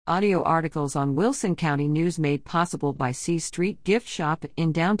Audio articles on Wilson County News made possible by C Street Gift Shop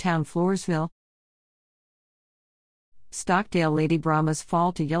in downtown Floresville. Stockdale Lady Brahmas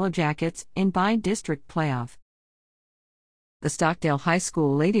fall to Yellow Jackets in bi-district playoff. The Stockdale High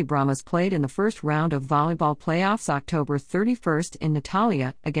School Lady Brahmas played in the first round of volleyball playoffs October 31st in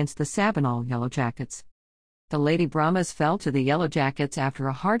Natalia against the Sabinal Yellow Jackets. The Lady Brahmas fell to the Yellow Jackets after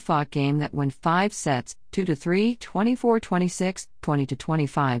a hard-fought game that went 5 sets, 2-3, 24-26,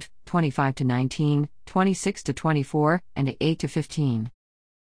 20-25, 25-19, 26-24, and 8-15.